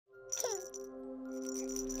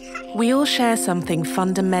We all share something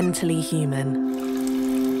fundamentally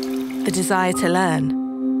human. The desire to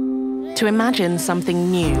learn, to imagine something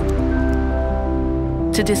new,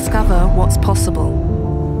 to discover what's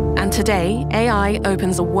possible. And today, AI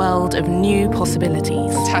opens a world of new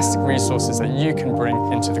possibilities. Fantastic resources that you can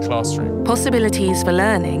bring into the classroom. Possibilities for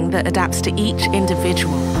learning that adapts to each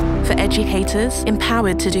individual. For educators,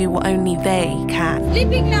 empowered to do what only they can.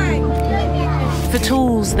 Sleeping line. For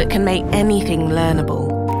tools that can make anything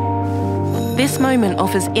learnable. This moment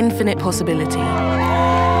offers infinite possibility.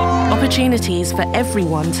 Opportunities for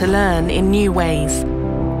everyone to learn in new ways.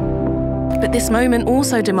 But this moment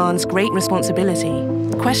also demands great responsibility.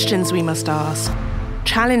 Questions we must ask,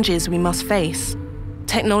 challenges we must face.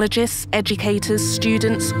 Technologists, educators,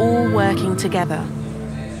 students, all working together.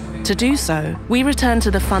 To do so, we return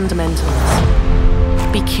to the fundamentals.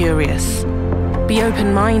 Be curious. Be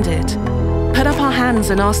open-minded. Put up our hands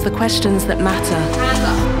and ask the questions that matter. Hands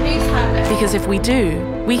up. Please hand it. Because if we do,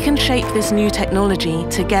 we can shape this new technology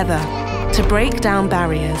together to break down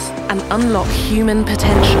barriers and unlock human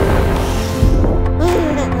potential.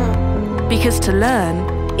 Because to learn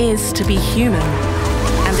is to be human.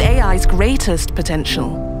 And AI's greatest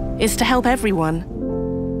potential is to help everyone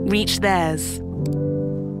reach theirs.